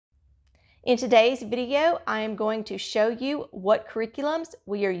In today's video, I am going to show you what curriculums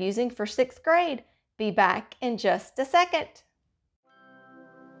we are using for 6th grade. Be back in just a second.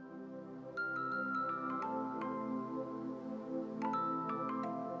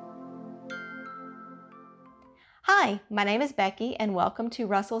 Hi, my name is Becky and welcome to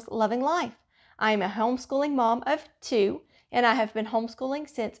Russell's Loving Life. I am a homeschooling mom of 2 and I have been homeschooling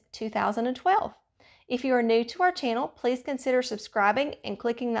since 2012. If you are new to our channel, please consider subscribing and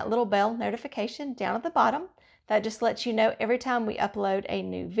clicking that little bell notification down at the bottom. That just lets you know every time we upload a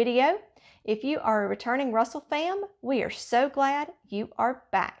new video. If you are a returning Russell fam, we are so glad you are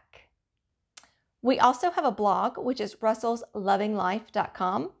back. We also have a blog, which is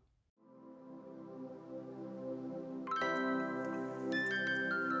russellslovinglife.com.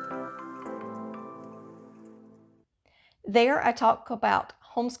 There I talk about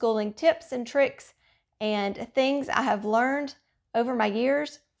homeschooling tips and tricks and things I have learned over my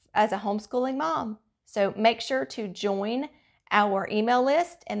years as a homeschooling mom. So make sure to join our email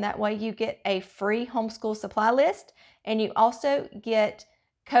list, and that way you get a free homeschool supply list, and you also get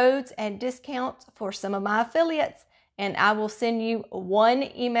codes and discounts for some of my affiliates, and I will send you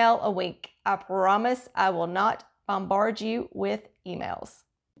 1 email a week. I promise I will not bombard you with emails.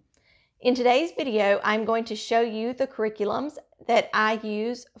 In today's video, I'm going to show you the curriculums that I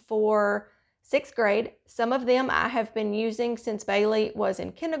use for 6th grade. Some of them I have been using since Bailey was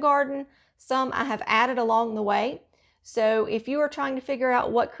in kindergarten. Some I have added along the way. So if you are trying to figure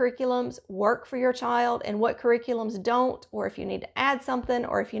out what curriculums work for your child and what curriculums don't, or if you need to add something,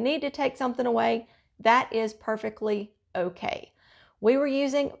 or if you need to take something away, that is perfectly okay. We were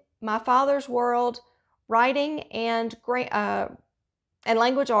using My Father's World, writing, and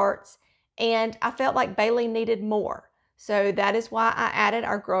language arts, and I felt like Bailey needed more. So that is why I added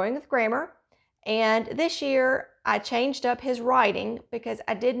our Growing with Grammar. And this year I changed up his writing because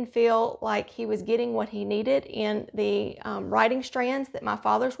I didn't feel like he was getting what he needed in the writing strands that My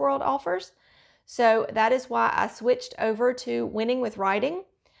Father's World offers. So that is why I switched over to Winning with Writing.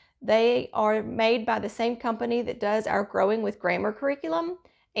 They are made by the same company that does our Growing with Grammar curriculum,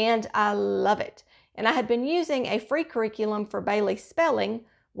 and I love it. And I had been using a free curriculum for Bailey spelling,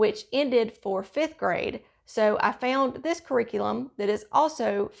 which ended for 5th grade. So I found this curriculum that is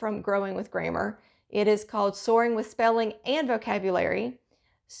also from Growing with Grammar. It is called Soaring with Spelling and Vocabulary.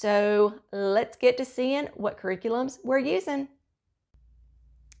 So let's get to seeing what curriculums we're using.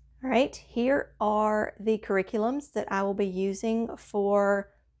 All right, here are the curriculums that I will be using for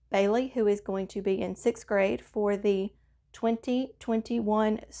Bailey, who is going to be in 6th grade for the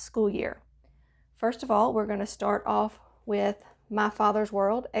 2021 school year. First of all, we're going to start off with My Father's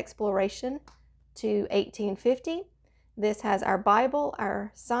World, Exploration to 1850. This has our Bible,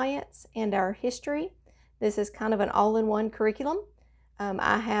 our science, and our history. This is kind of an all-in-one curriculum.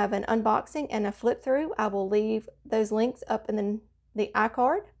 I have an unboxing and a flip through. I will leave those links up in the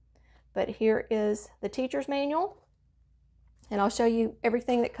iCard. But here is the teacher's manual, and I'll show you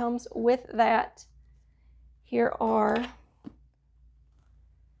everything that comes with that. Here are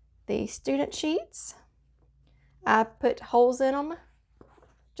the student sheets. I put holes in them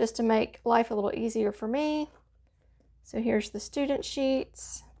just to make life a little easier for me. So here's the student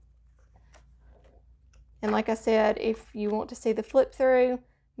sheets. And like I said, if you want to see the flip through,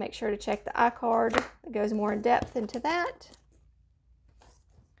 make sure to check the iCard that goes more in depth into that.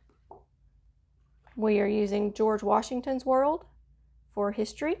 We are using George Washington's World for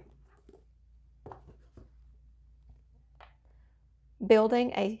history.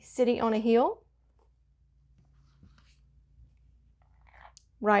 Building a City on a Hill.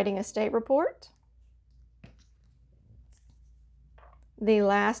 Writing a State Report. The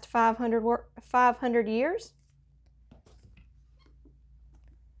Last 500 Years.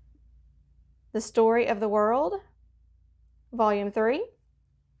 The Story of the World, Volume 3.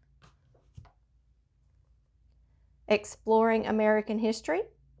 Exploring American History.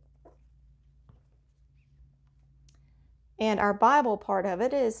 And our Bible part of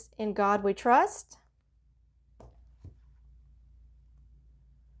it is In God We Trust.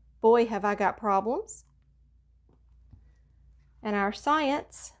 Boy, Have I Got Problems. And our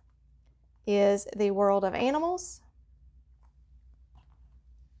science is The World of Animals.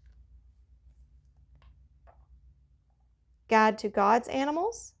 Guide to God's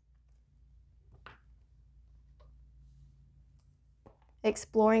Animals.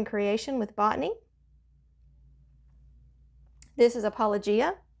 Exploring Creation with Botany. This is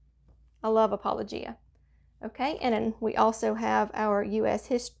Apologia. I love Apologia. Okay, and then we also have our U.S.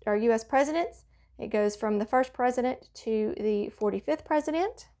 presidents. It goes from the first president to the 45th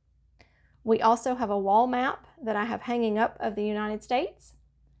president. We also have a wall map that I have hanging up of the United States.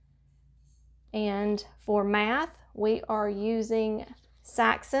 And for math, we are using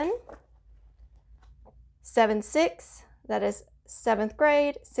Saxon 7-6. That is 7th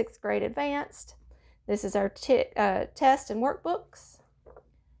grade, 6th grade advanced. This is our test and workbooks.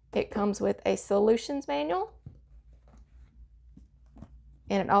 It comes with a solutions manual.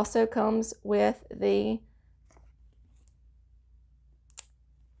 And it also comes with the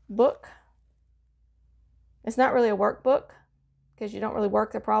book. It's not really a workbook because you don't really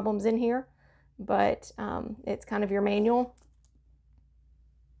work the problems in here, but it's kind of your manual.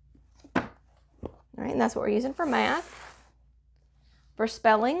 All right, and that's what we're using for math. For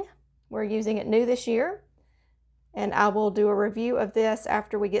spelling, we're using it new this year, and I will do a review of this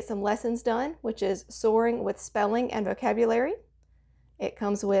after we get some lessons done, which is Soaring with Spelling and Vocabulary. It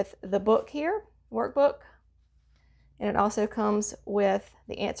comes with the book here, workbook, and it also comes with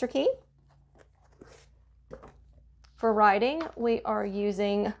the answer key. For writing, we are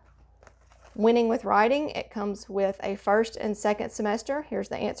using Winning with Writing. It comes with a first and second semester. Here's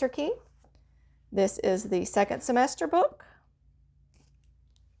the answer key. This is the second semester book.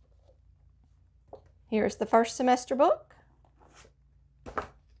 Here's the first semester book.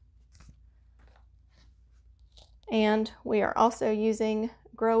 And we are also using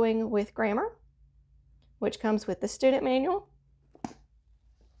Growing with Grammar, which comes with the student manual,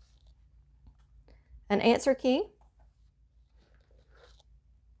 an answer key,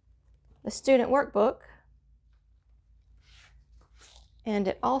 the student workbook, and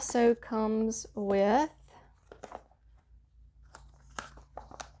it also comes with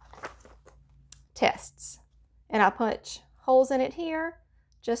tests. And I punch holes in it here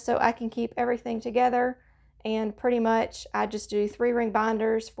just so I can keep everything together. And pretty much I just do 3-ring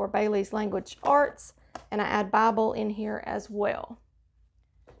binders for Bailey's Language Arts, and I add Bible in here as well.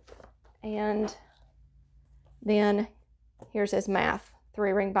 And then here's his math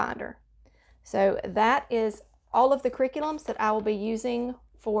 3-ring binder. So that is all of the curriculums that I will be using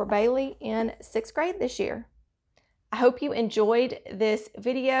for Bailey in 6th grade this year. I hope you enjoyed this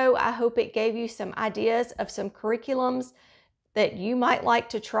video. I hope it gave you some ideas of some curriculums that you might like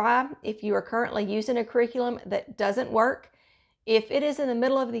to try if you are currently using a curriculum that doesn't work. If it is in the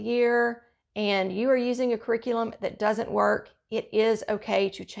middle of the year and you are using a curriculum that doesn't work, it is okay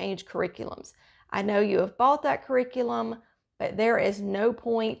to change curriculums. I know you have bought that curriculum, but there is no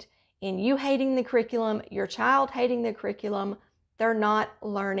point in you hating the curriculum, your child hating the curriculum. They're not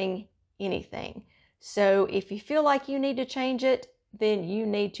learning anything. So if you feel like you need to change it, then you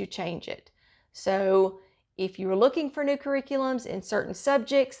need to change it. So if you're looking for new curriculums in certain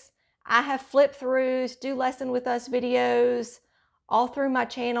subjects, I have flip throughs, do lesson with us videos all through my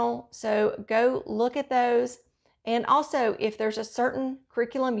channel. So go look at those. And also, if there's a certain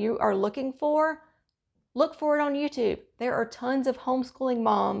curriculum you are looking for, look for it on YouTube. There are tons of homeschooling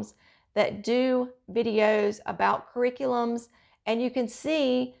moms that do videos about curriculums, and you can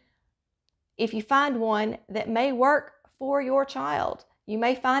see if you find one that may work for your child. You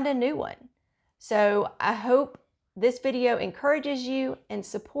may find a new one. So I hope this video encourages you and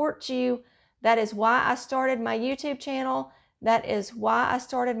supports you. That is why I started my YouTube channel. That is why I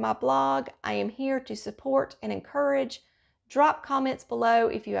started my blog. I am here to support and encourage. Drop comments below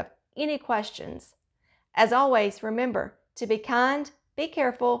if you have any questions. As always, remember to be kind, be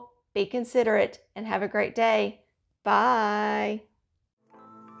careful, be considerate, and have a great day. Bye.